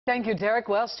Thank you, Derek.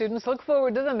 Well, students look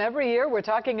forward to them every year. We're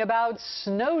talking about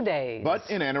snow days. But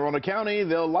in Arundel County,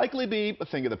 they'll likely be a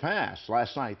thing of the past.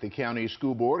 Last night, the county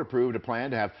school board approved a plan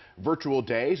to have virtual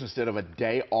days instead of a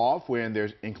day off when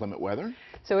there's inclement weather.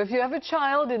 So if you have a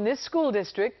child in this school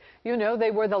district, you know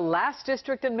they were the last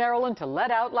district in Maryland to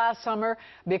let out last summer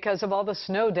because of all the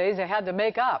snow days they had to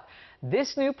make up.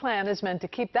 This new plan is meant to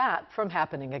keep that from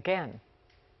happening again.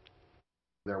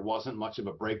 There wasn't much of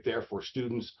a break there for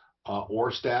students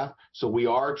or staff. So we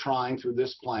are trying through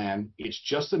this plan. It's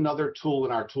just another tool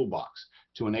in our toolbox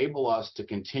to enable us to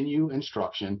continue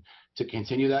instruction, to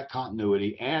continue that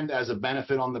continuity, and as a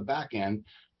benefit on the back end,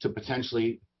 to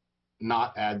potentially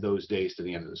not add those days to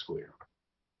the end of the school year.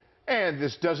 And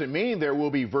this doesn't mean there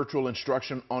will be virtual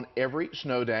instruction on every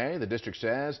snow day. The district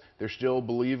says they're still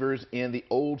believers in the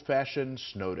old-fashioned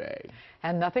snow day.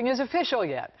 And nothing is official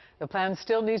yet. The plan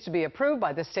still needs to be approved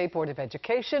by the State Board of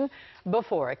Education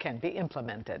before it can be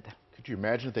implemented. Could you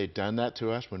imagine if they'd done that to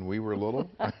us when we were little?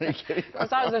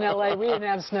 Because I was in L.A., we didn't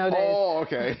have snow days. Oh,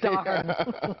 okay. Darn.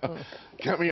 Coming